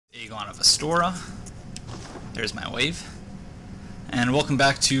Aegon of Astora. There's my wave. And welcome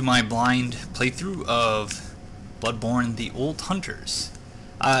back to my blind playthrough of Bloodborne: The Old Hunters.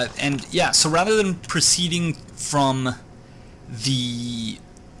 And yeah, so rather than proceeding from the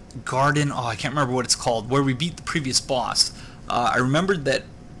garden, I can't remember what it's called, where we beat the previous boss, I remembered that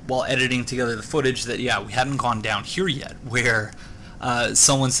while editing together the footage that, yeah, we hadn't gone down here yet, where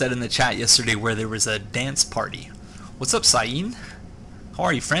someone said in the chat yesterday where there was a dance party. What's up, Sain? How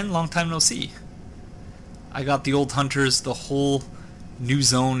are you, friend? Long time no see. I got the Old Hunters. The whole new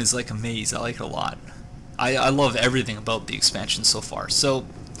zone is like a maze. I like it a lot. I love everything about the expansion so far. So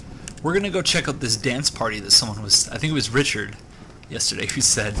we're gonna go check out this dance party that someone was, I think it was Richard yesterday, who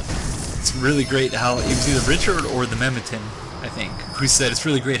said it's really great how, it was either Richard or the Memetin, I think, who said it's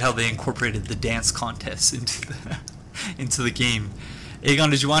really great how they incorporated the dance contest into the game.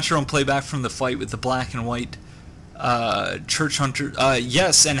 Aegon, did you watch your own playback from the fight with the black and white church hunter?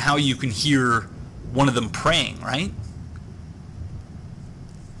 Yes, and how you can hear one of them praying, right?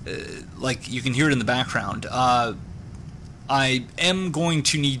 Like, you can hear it in the background. I am going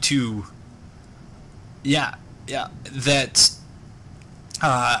to need to...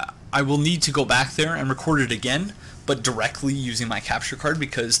 I will need to go back there and record it again, but directly using my capture card,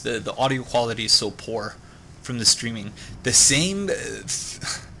 because the audio quality is so poor from the streaming. The same...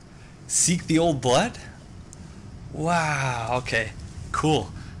 Seek the Old Blood? Wow, okay.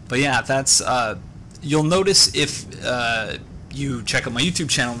 Cool. But yeah, that's... you'll notice if you check out my YouTube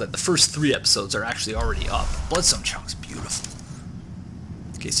channel that the first 3 episodes are actually already up. Bloodstone Chunk's beautiful.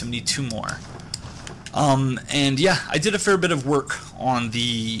 Okay, so we need 2 more. And yeah, I did a fair bit of work on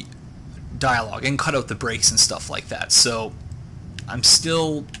the dialogue and cut out the breaks and stuff like that. So I'm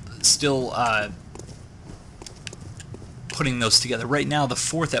still putting those together. Right now, the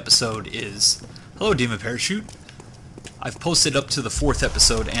 4th episode is... Hello, Demon Parachute. I've posted up to the 4th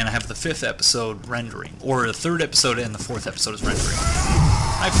episode, and I have the 5th episode rendering. Or the 3rd episode and the 4th episode is rendering.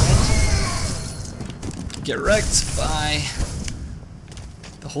 Hi, friend. Get wrecked by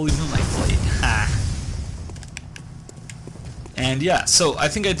the Holy Moonlight Blade. Ha. And yeah, so I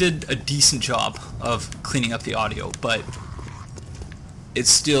think I did a decent job of cleaning up the audio, but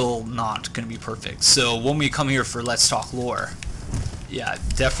it's still not going to be perfect. So when we come here for Let's Talk Lore, yeah,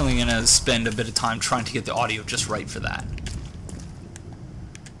 definitely going to spend a bit of time trying to get the audio just right for that.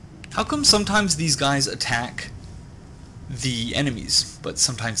 How come sometimes these guys attack the enemies, but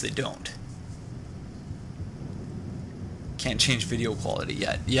sometimes they don't? Can't change video quality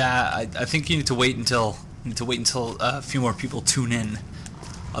yet. Yeah, I think you need to wait until a few more people tune in.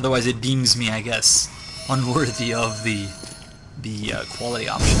 Otherwise it deems me, I guess, unworthy of the quality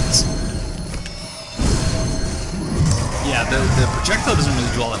options. Yeah, the projectile doesn't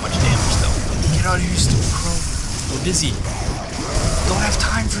really do all that much damage, though. Get out of here, stupid crow. We're busy. Don't have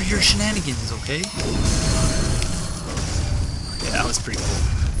time for your shenanigans, okay? Yeah, that was pretty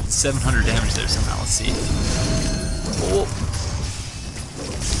cool. 700 damage there somehow, let's see. Oh.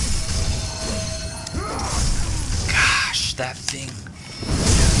 Gosh, that thing.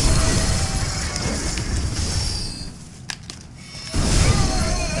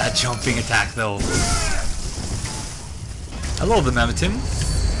 That jumping attack, though. Hello, the Memetin.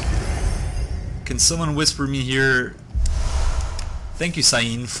 Can someone whisper me here? Thank you,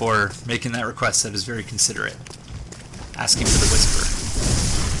 Sain, for making that request. That is very considerate. Asking for the whisper.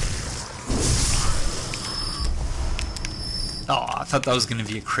 Oh, I thought that was going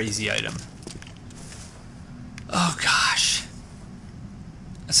to be a crazy item. Oh, gosh.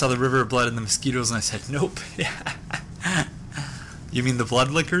 I saw the river of blood and the mosquitoes and I said, nope. You mean the blood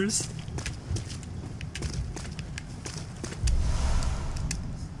lickers?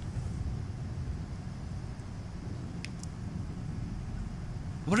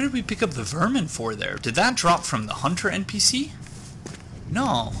 What did we pick up the vermin for there? Did that drop from the hunter NPC?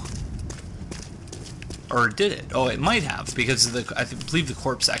 No. Or did it? Oh, it might have, because I believe the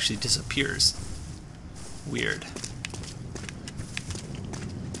corpse actually disappears. Weird.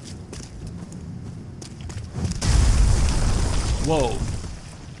 Whoa.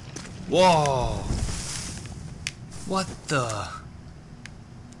 Whoa. What the?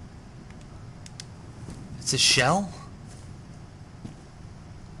 It's a shell?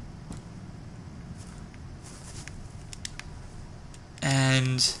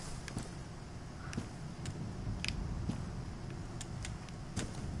 And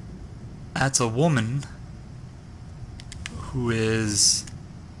that's a woman who is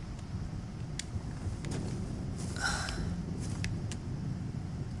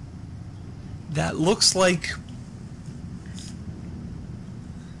that looks like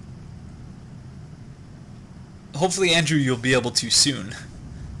hopefully, Andrew, you'll be able to soon.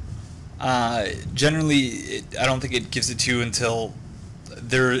 Generally, I don't think it gives it to you until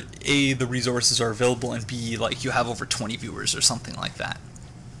the resources are available, and B, like, you have over 20 viewers or something like that.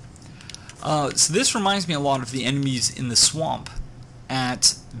 So this reminds me a lot of the enemies in the swamp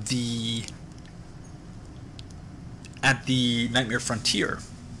at the Nightmare Frontier.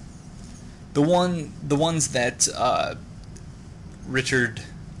 The ones that Richard,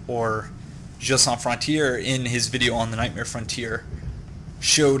 or Just on Frontier, in his video on the Nightmare Frontier,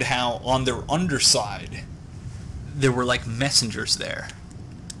 showed how on their underside there were like messengers there.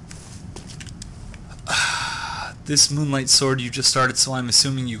 This Moonlight Sword you just started, so I'm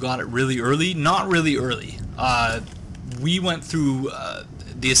assuming you got it really early. Not really early. We went through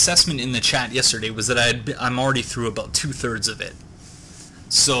the assessment in the chat yesterday was that I'm already through about 2/3 of it.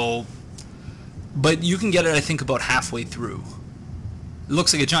 So, but you can get it, I think, about halfway through. It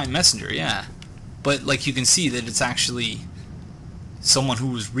looks like a giant messenger, yeah. But like, you can see that it's actually someone who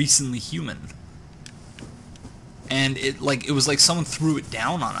was recently human. And it was like someone threw it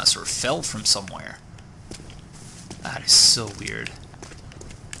down on us or fell from somewhere. That is so weird.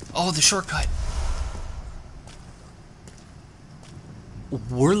 Oh, the shortcut.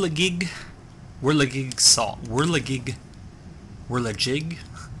 Whirligig saw. Whirligig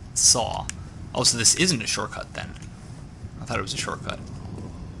saw. Oh, so this isn't a shortcut then. I thought it was a shortcut.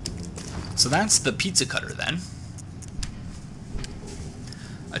 So that's the pizza cutter then.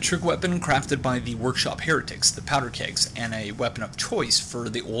 A trick weapon crafted by the Workshop Heretics, the Powder Kegs, and a weapon of choice for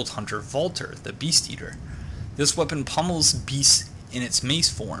the Old Hunter Valter, the Beast Eater. This weapon pummels beasts in its mace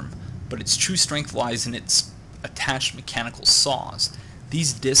form, but its true strength lies in its attached mechanical saws.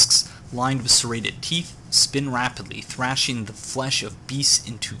 These discs, lined with serrated teeth, spin rapidly, thrashing the flesh of beasts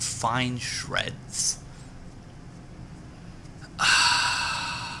into fine shreds.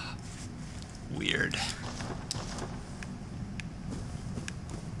 Weird.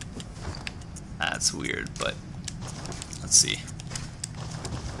 That's weird, but let's see.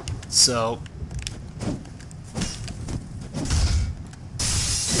 So,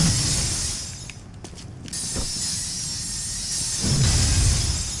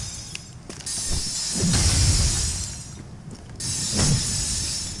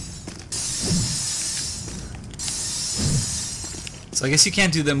 I guess you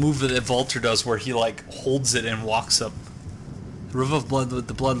can't do the move that Valter does where he like holds it and walks up. The River of Blood with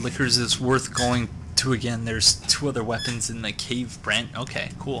the Blood Liquors is worth going to again. There's 2 other weapons in the cave branch. Okay,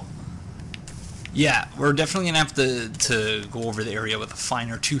 cool. Yeah, we're definitely going to have to go over the area with a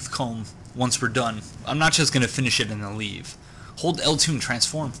finer tooth comb once we're done. I'm not just going to finish it and then leave. Hold L2 and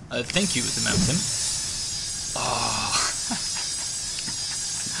transform. Thank you, the mountain. Oh.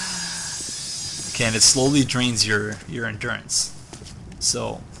 Okay, and it slowly drains your endurance.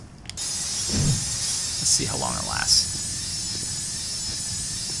 So, let's see how long it lasts.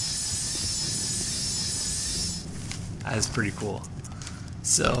 That is pretty cool.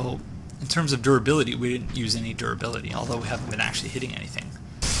 So, in terms of durability, we didn't use any durability, although we haven't been actually hitting anything.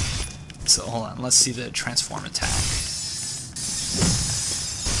 So, hold on, let's see the transform attack.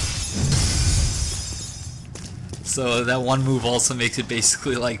 So, that one move also makes it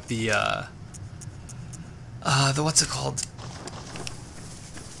basically like the what's it called?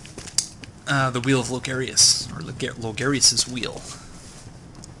 The Wheel of Logarius, or Logarius's Wheel.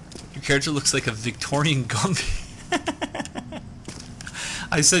 Your character looks like a Victorian Gumby.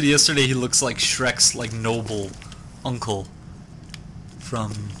 I said yesterday he looks like Shrek's like noble uncle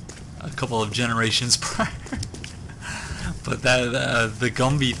from a couple of generations prior. But that the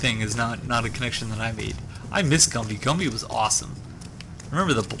Gumby thing is not a connection that I made. I miss Gumby. Gumby was awesome.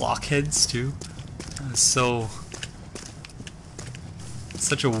 Remember the blockheads too?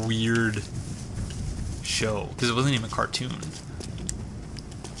 Such a weird show because it wasn't even a cartoon.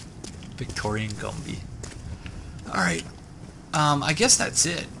 Victorian Gumby. Alright, I guess that's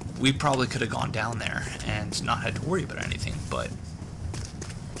it. We probably could have gone down there and not had to worry about anything, but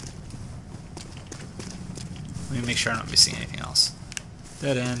let me make sure I'm not missing anything else.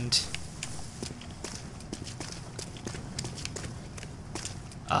 Dead end.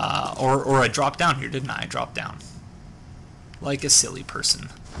 Or I dropped down here, didn't I? I dropped down. Like a silly person.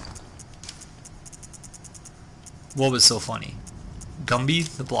 What was so funny? Gumby,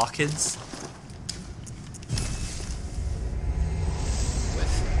 the blockheads?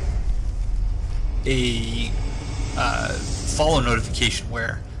 With a follow notification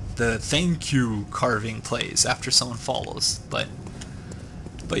where the thank you carving plays after someone follows. But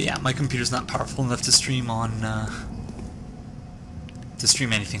yeah, my computer's not powerful enough to stream on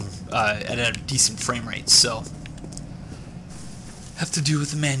anything at a decent frame rate, so have to do with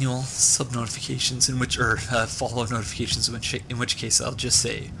the manual sub notifications, follow notifications, in which case I'll just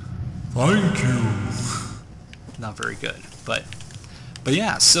say Thank you. Not very good, but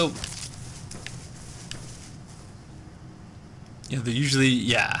yeah. So yeah, they usually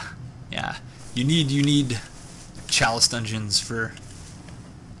yeah. You need chalice dungeons for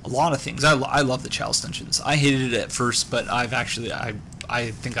a lot of things. I love the chalice dungeons. I hated it at first, but I've actually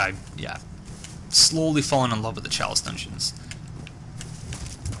I think I slowly fallen in love with the chalice dungeons.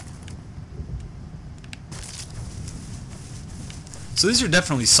 So these are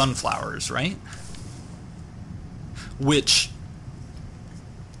definitely sunflowers, right? Which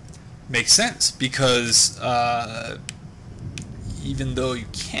makes sense because even though you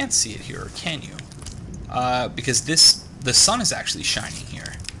can't see it here, or can you? Because the sun is actually shining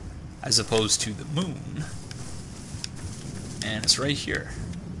here, as opposed to the moon, and it's right here.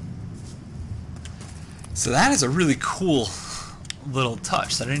 So that is a really cool little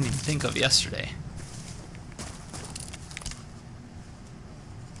touch that I didn't even think of yesterday.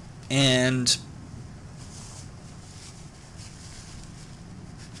 And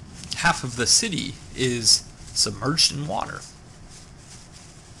half of the city is submerged in water.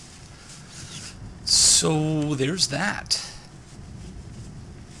 So there's that.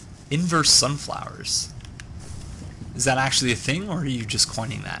 Inverse sunflowers. Is that actually a thing, or are you just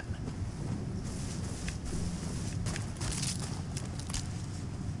coining that?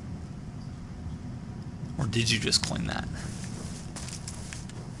 Or did you just coin that?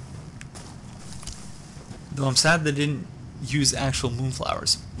 Though I'm sad they didn't use actual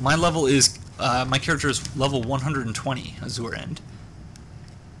moonflowers. My level is, my character is level 120, Azure End.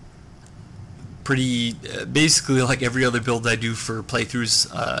 Pretty, basically like every other build I do for playthroughs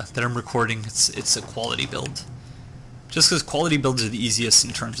that I'm recording, it's a quality build. Just because quality builds are the easiest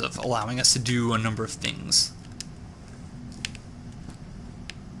in terms of allowing us to do a number of things.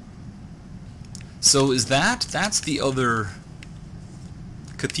 So that's the other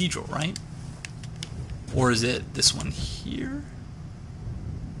cathedral, right? Or is it this one here?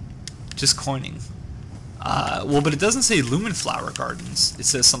 Just coining. Well, but it doesn't say Lumenflower Gardens. It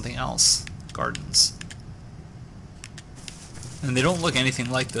says something else. Gardens. And they don't look anything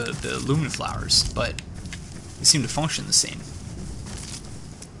like the Lumenflowers, but they seem to function the same.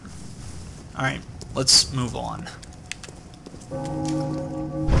 Alright, let's move on.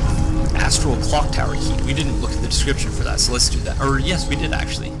 Astral Clock Tower Key. We didn't look at the description for that, so let's do that. Or, yes, we did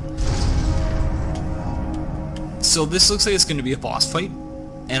actually. So this looks like it's going to be a boss fight,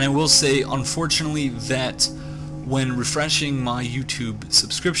 and I will say, unfortunately, that when refreshing my YouTube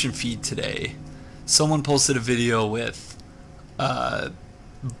subscription feed today, someone posted a video with,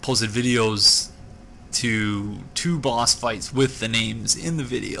 posted videos to 2 boss fights with the names in the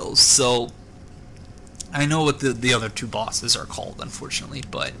videos, so I know what the other 2 bosses are called, unfortunately,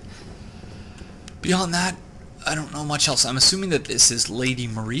 but beyond that, I don't know much else. I'm assuming that this is Lady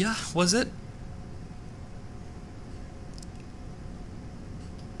Maria, was it?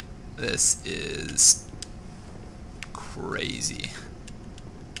 This is crazy.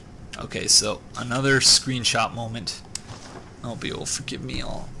 Okay, so another screenshot moment. I hope you'll forgive me,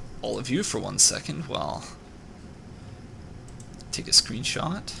 all of you, for 1 second while I take a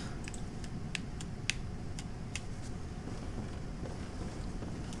screenshot.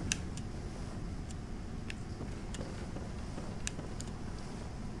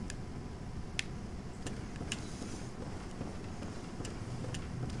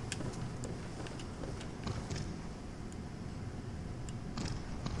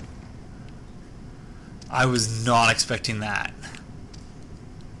 I was not expecting that.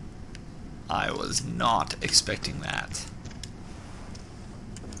 I was not expecting that.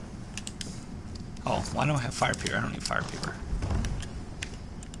 Oh, why don't I have fire paper? I don't need fire paper.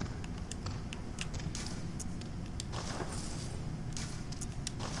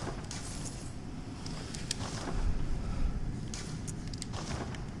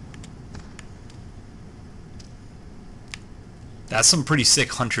 That's some pretty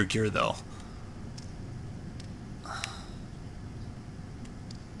sick hunter gear, though.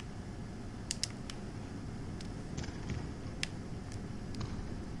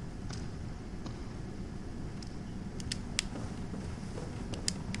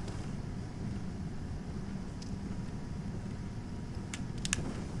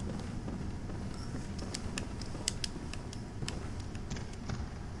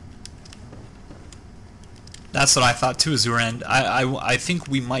 That's what I thought too, Azure End. I think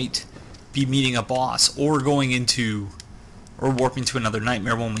we might be meeting a boss, or going into, or warping to another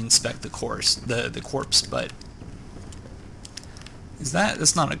nightmare when we inspect the corpse. But is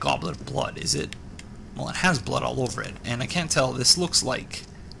that's not a goblet of blood, is it? Well, it has blood all over it, and I can't tell. This looks like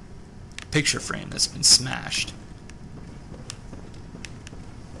a picture frame that's been smashed.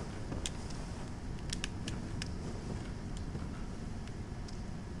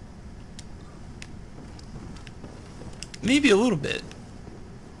 maybe a little bit.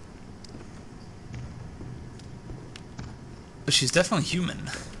 But she's definitely human.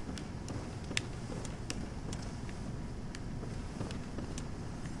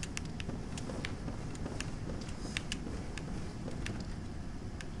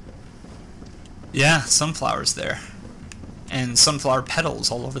 Yeah, sunflowers there. And sunflower petals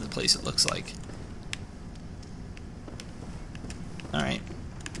all over the place, it looks like. Alright.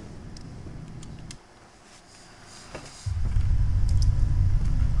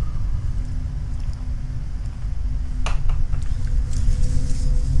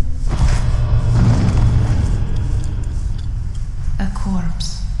 A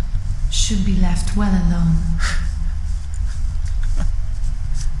corpse should be left well alone.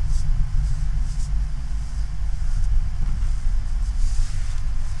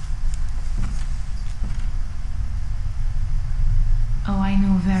 Oh, I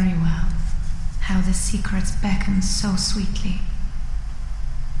know very well how the secrets beckon so sweetly.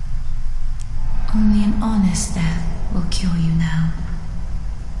 Only an honest death will cure you now.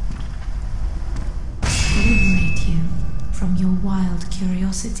 Liberate you from your wild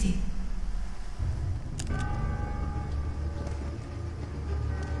curiosity.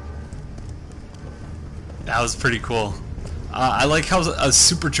 That was pretty cool. I like how a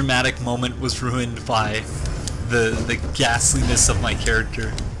super dramatic moment was ruined by the ghastliness of my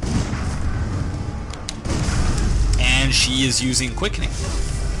character. And she is using quickening.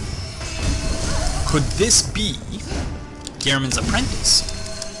 Could this be Gehrman's apprentice?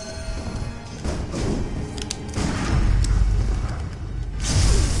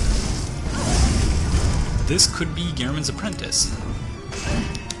 This could be Gehrman's apprentice.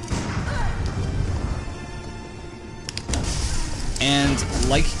 And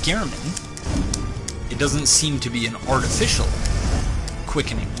like Gehrman, it doesn't seem to be an artificial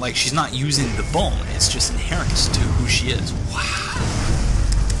quickening. Like, she's not using the bone, it's just inherent to who she is. Wow.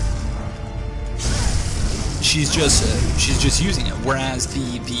 She's just using it. Whereas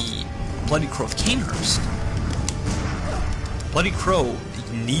the Bloody Crow of Canehurst, Bloody Crow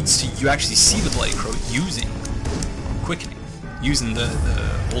needs to, you actually see the Bloody Crow using quickening, using the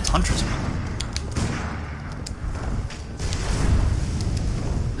old hunter's one.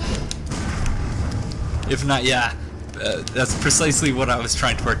 If not, yeah, that's precisely what I was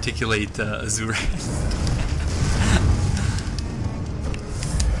trying to articulate, Azure.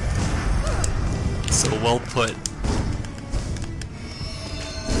 So well put.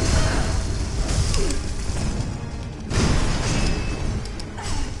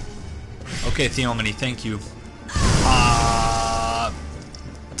 Okay, Theomony, thank you.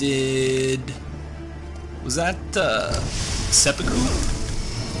 Was that, Seppuku?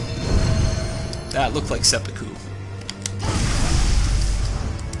 That looked like Seppuku.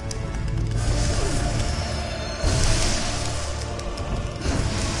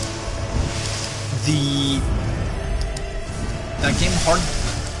 That game,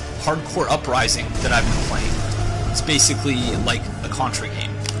 Hardcore Uprising, that I've been playing, it's basically like a Contra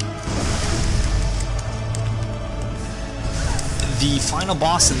game. The final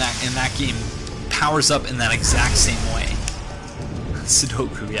boss in that game powers up in that exact same way.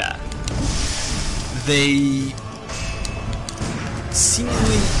 Sudoku, yeah. They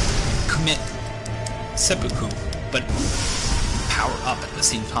seemingly commit seppuku, but power up at the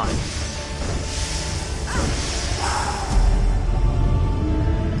same time.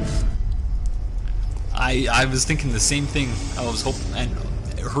 I was thinking the same thing. I was hoping, and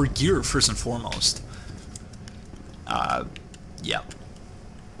her gear first and foremost. Yeah,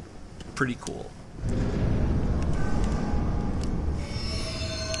 pretty cool.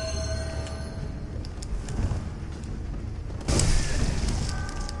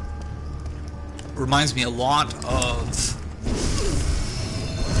 Reminds me a lot of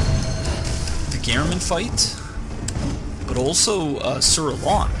the Gehrman fight, but also Sur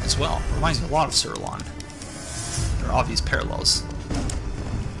Alon as well. Reminds me a lot of Sur Alon. There are obvious parallels.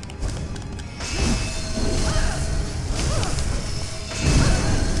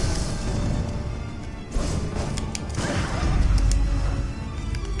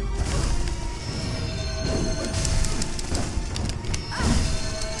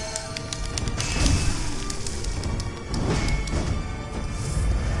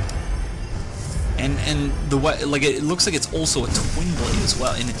 And the way, like, it looks like it's also a twin blade as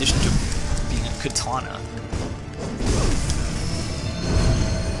well, in addition to being a katana.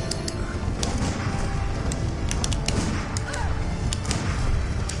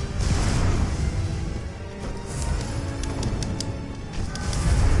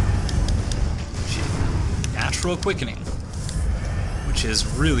 Natural quickening, which is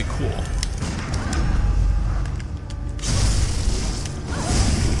really cool.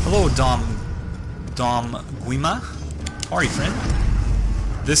 Hello, Dom Guima. How are you, friend?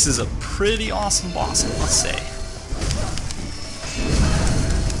 This is a pretty awesome boss, I must say.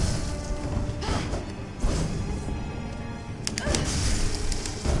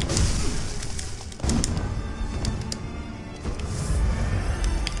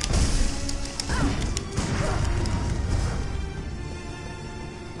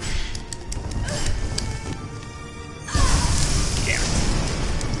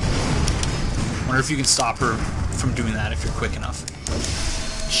 Wonder if you can stop her from doing that if you're quick enough.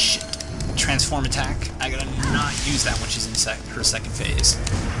 Shit. Transform attack. I gotta not use that when she's in her second phase.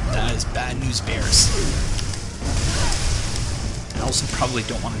 That is bad news, bears. I also probably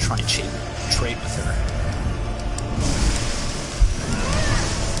don't want to try and trade with her.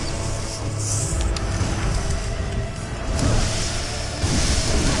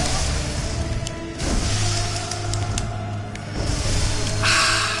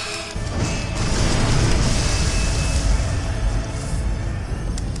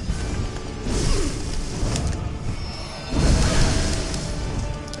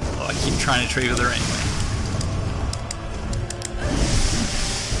 Trying to trade with her anyway.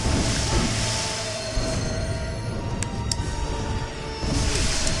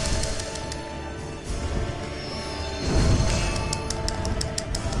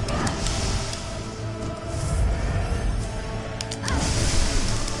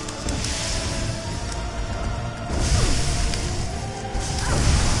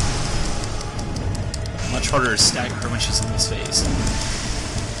 Much harder to stagger her when she's in this phase.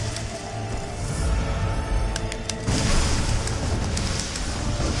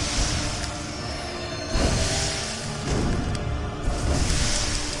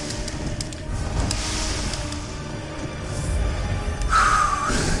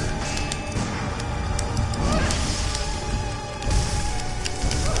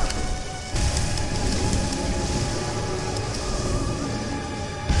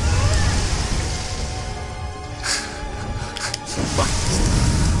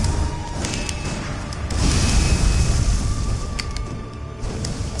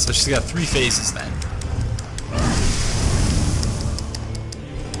 So she's got 3 phases then.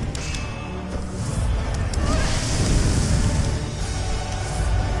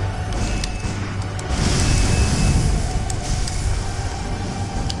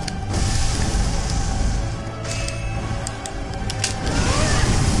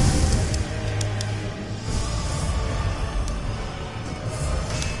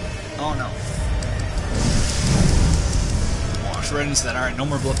 Oh no. Walks right into that. Alright, no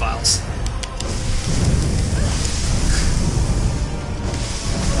more blood vials.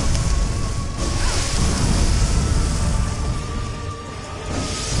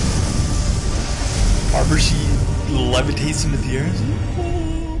 Barbara, she levitates into the air.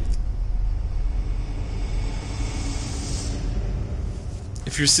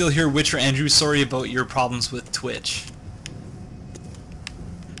 If you're still here, Witcher Andrew, sorry about your problems with Twitch.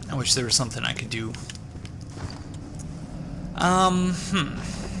 I wish there was something I could do.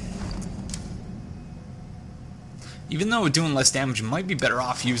 Even though doing less damage, you might be better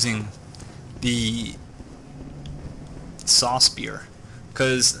off using the saw spear,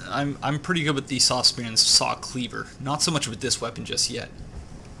 because I'm pretty good with the saw spear and saw cleaver. Not so much with this weapon just yet.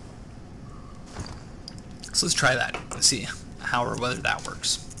 So let's try that and see how or whether that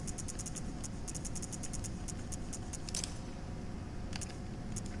works.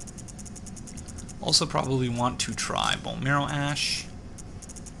 Also probably want to try Bone Marrow Ash.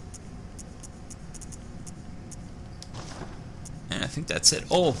 And I think that's it.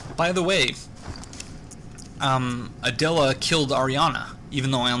 Oh, by the way, Adela killed Ariana, even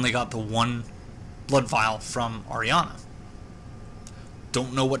though I only got the 1 blood vial from Ariana.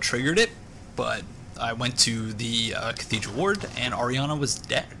 Don't know what triggered it, but I went to the Cathedral Ward and Ariana was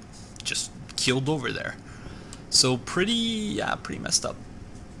dead. Just killed over there. So pretty messed up.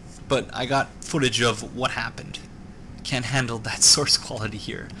 But I got footage of what happened. Can't handle that source quality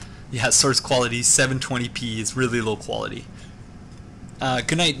here. Yeah, source quality 720p is really low quality.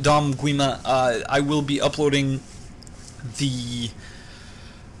 Good night, Dom Guima. I will be uploading the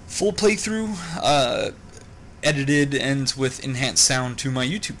full playthrough, edited and with enhanced sound, to my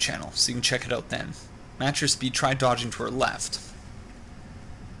YouTube channel, so you can check it out then. Match your speed, try dodging to her left.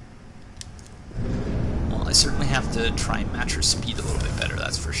 Well, I certainly have to try and match her speed a little bit better,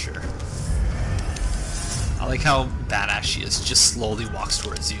 that's for sure. I like how badass she is, just slowly walks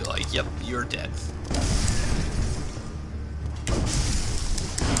towards you like, yep, you're dead.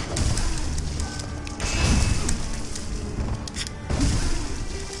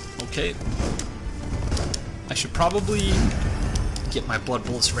 Okay. I should probably get my blood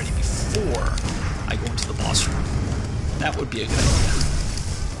bullets ready before I go into the boss room. That would be a good idea.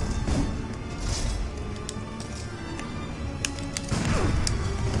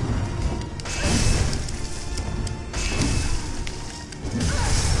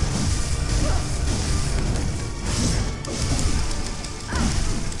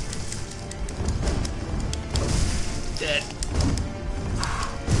 Dead.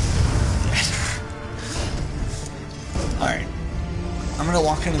 Alright. I'm gonna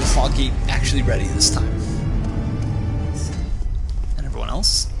walk into the fog gate actually ready this time. And everyone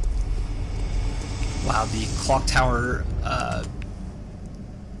else? Wow, the clock tower,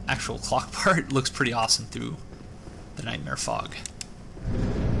 actual clock part looks pretty awesome through the nightmare fog.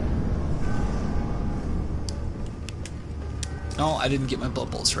 No, I didn't get my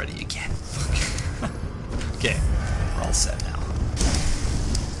blood bullets ready again. Okay, we're all set now.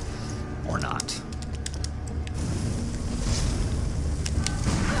 Or not.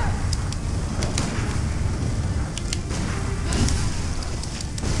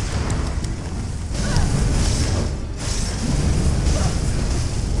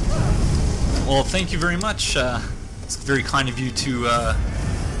 Well, thank you very much. It's very kind of you to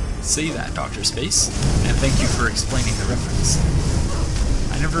say that, Dr. Space, and thank you for explaining the reference.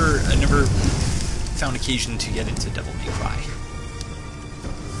 I never found occasion to get into Devil May Cry,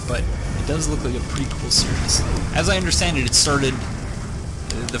 but it does look like a pretty cool series. As I understand it, it started.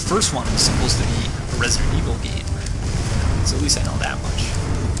 The first one was supposed to be a Resident Evil game, so at least I know that much.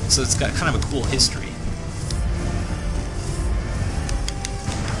 So it's got kind of a cool history.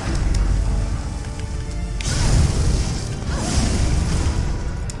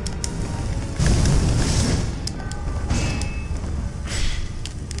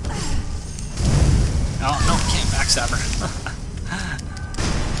 Oh, no, can't backstab her.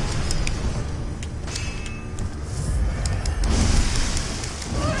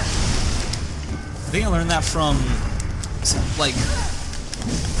 I think I learned that from, like,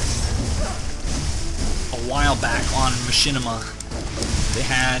 a while back on Machinima. They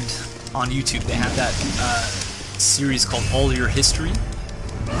had, on YouTube, they had that series called All Your History.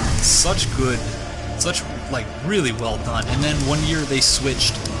 Such good, such, like, really well done. And then one year they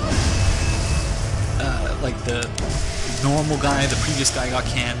switched. Like the normal guy, the previous guy got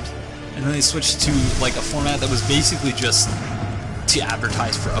canned, and then they switched to like a format that was basically just to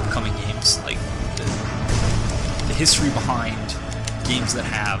advertise for upcoming games, like the history behind games that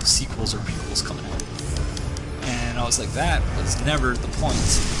have sequels or prequels coming out. And I was like, that was never the point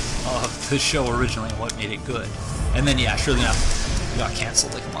of the show originally, what made it good. And then yeah, surely enough, it got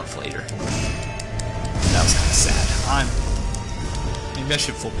cancelled like a month later. That was kind of sad. Maybe I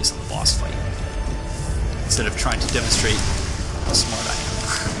should focus on the boss fight instead of trying to demonstrate how smart I am.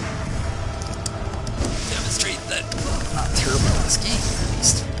 Demonstrate that I'm not terrible at this game, at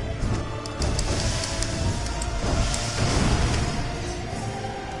least.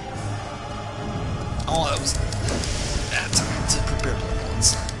 Oh, that was bad time to prepare blood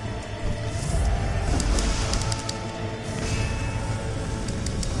bullets.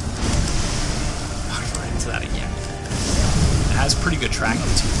 I'll run into that again. It has pretty good tracking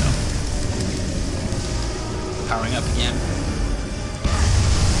too, though. Powering up again.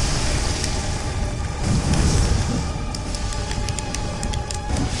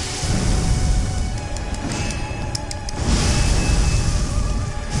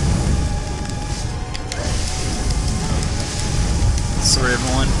 Sorry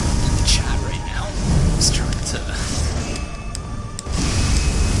everyone in the chat right now. I'm just trying to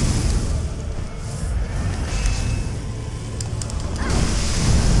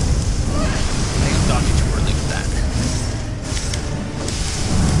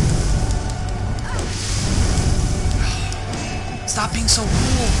stop being so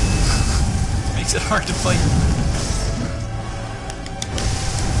cool. Makes it hard to fight.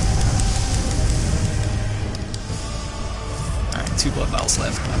 Alright, 2 blood vials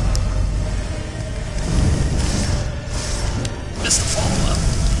left. Missed the follow-up.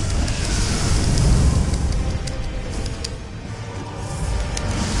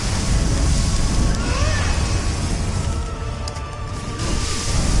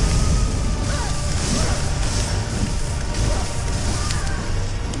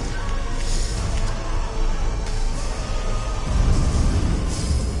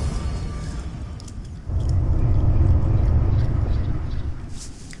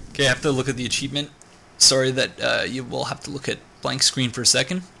 Okay, I have to look at the achievement. Sorry that you will have to look at blank screen for a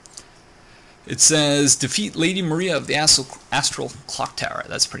second. It says, defeat Lady Maria of the Astral Clock Tower.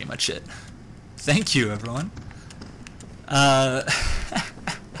 That's pretty much it. Thank you, everyone. That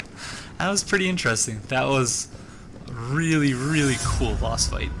was pretty interesting. That was really, really cool boss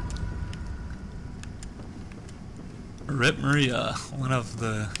fight. Rip Maria, one of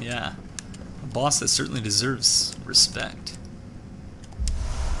the, yeah, a boss that certainly deserves respect.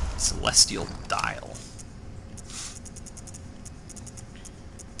 Celestial Dial.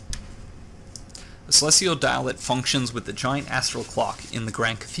 A celestial dial that functions with the giant astral clock in the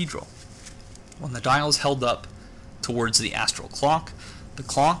Grand Cathedral. When the dial is held up towards the astral clock, the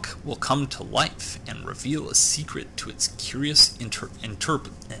clock will come to life and reveal a secret to its curious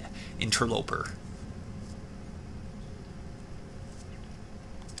interloper.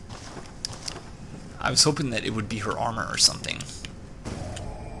 I was hoping that it would be her armor or something.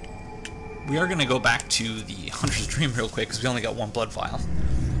 We are going to go back to the Hunter's Dream real quick because we only got one blood vial.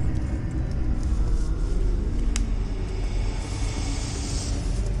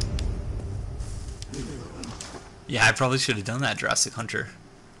 Yeah, I probably should have done that, Jurassic Hunter.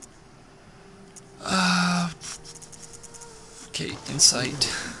 Okay,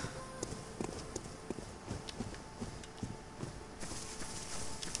 insight.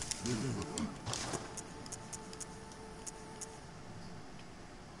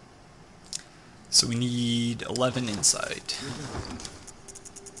 So we need 11 insight.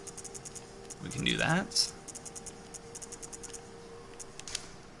 We can do that.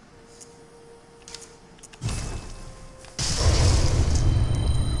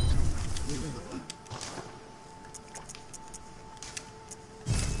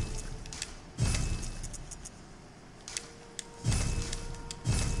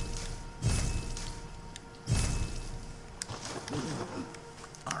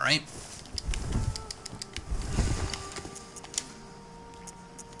 All right.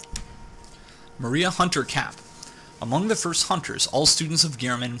 Maria Hunter Cap. Among the first hunters, all students of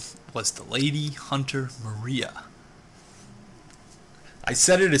Gehrman, was the Lady Hunter Maria. I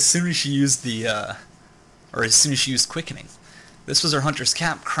said it as soon as she used the, or as soon as she used quickening. This was her hunter's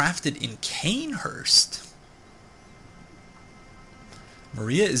cap, crafted in Canehurst.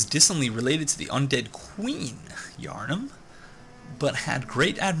 Maria is distantly related to the undead Queen, Yarnum, but had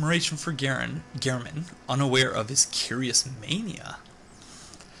great admiration for Gehrman, unaware of his curious mania.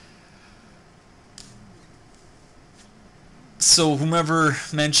 So whomever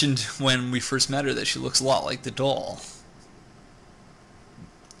mentioned when we first met her that she looks a lot like the doll,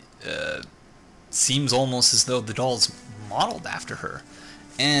 seems almost as though the doll's modeled after her.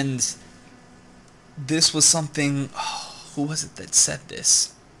 And this was something, oh, who was it that said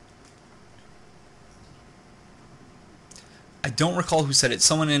this? I don't recall who said it.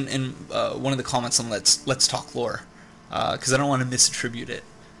 Someone in one of the comments on Let's Talk Lore, because I don't want to misattribute it,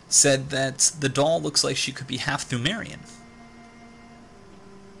 said that the doll looks like she could be half Thumerian.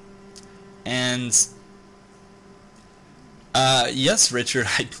 And yes, Richard,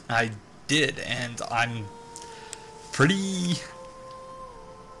 I did, and I'm pretty...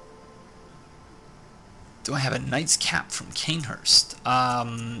 Do I have a knight's cap from Canehurst?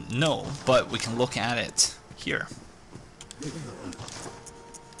 No, but we can look at it here.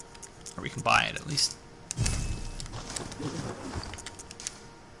 Or we can buy it, at least.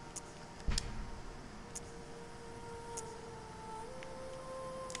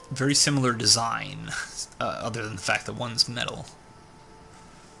 Very similar design, other than the fact that one's metal.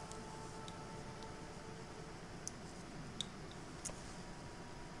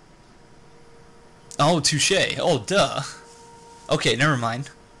 Oh, touche. Oh, duh. Okay, never mind.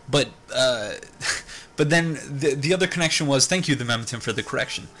 But but then the other connection was, thank you, the Memetim, for the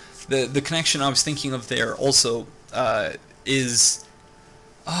correction. The connection I was thinking of there also is...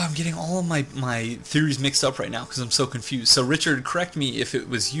 Oh, I'm getting all of my theories mixed up right now because I'm so confused. So Richard, correct me if it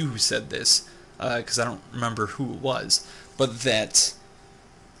was you who said this, because I don't remember who it was, but that,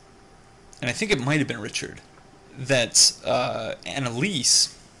 and I think it might have been Richard, that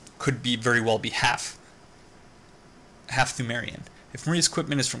Annalise could very well be half Thumerian. If Maria's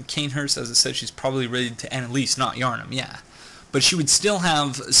equipment is from Canehurst, as I said, she's probably related to Annalise, not Yarnum, yeah. But she would still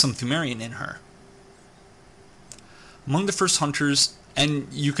have some Thumerian in her. Among the first hunters, and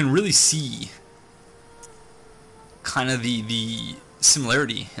you can really see kind of the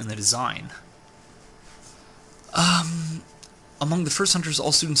similarity in the design. Among the first hunters,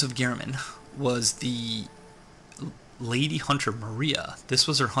 all students of Gehrman, was the Lady Hunter Maria. This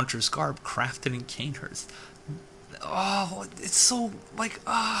was her hunter's garb, crafted in Canehurst. Oh, it's so, like,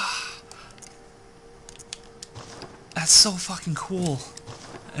 that's so fucking cool.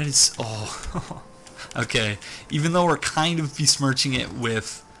 It is, oh... Okay, even though we're kind of besmirching it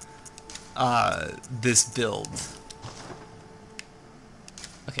with this build.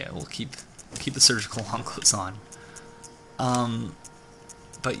 Okay, we'll keep the surgical long clothes on.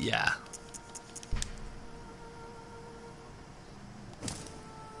 But yeah.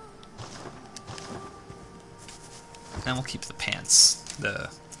 And we'll keep the pants, the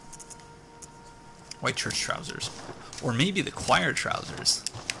white church trousers. Or maybe the choir trousers.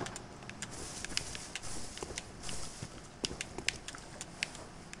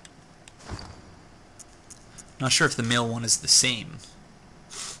 Not sure if the male one is the same.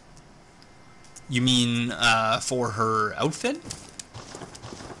 You mean for her outfit?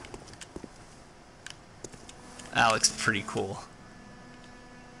 That looks pretty cool.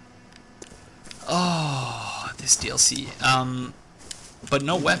 Oh, this DLC. But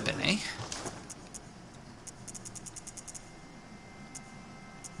no weapon, eh?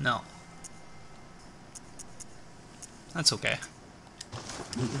 No. That's okay.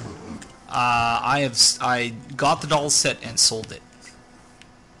 I got the doll set and sold it.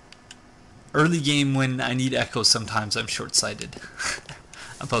 Early game, when I need echoes, sometimes I'm short-sighted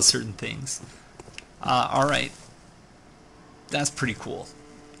about certain things. Alright. That's pretty cool.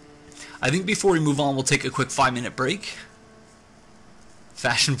 I think before we move on, we'll take a quick 5-minute break.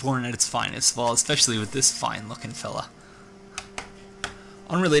 Fashion porn at its finest, well, especially with this fine-looking fella.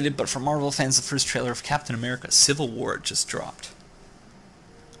 Unrelated, but for Marvel fans, the first trailer of Captain America Civil War just dropped.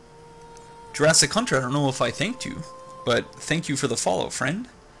 Jurassic Hunter, I don't know if I thanked you, but thank you for the follow, friend.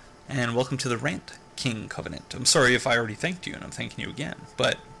 And welcome to the Rant King Covenant. I'm sorry if I already thanked you, and I'm thanking you again,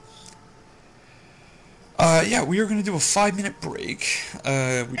 but... yeah, we are going to do a 5-minute break.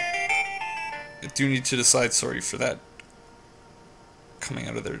 We do need to decide, sorry for that, coming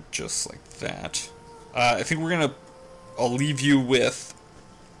out of there just like that. I think I'll leave you with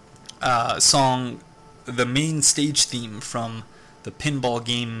a song, the main stage theme from the pinball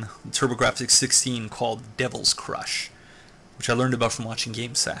game TurboGrafx 16 called Devil's Crush, which I learned about from watching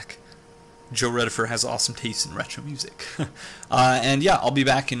GameSack. Joe Redifer has awesome taste in retro music. And yeah, I'll be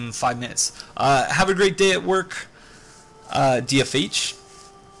back in 5 minutes. Have a great day at work, DFH.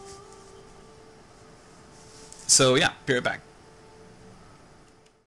 So yeah, be right back.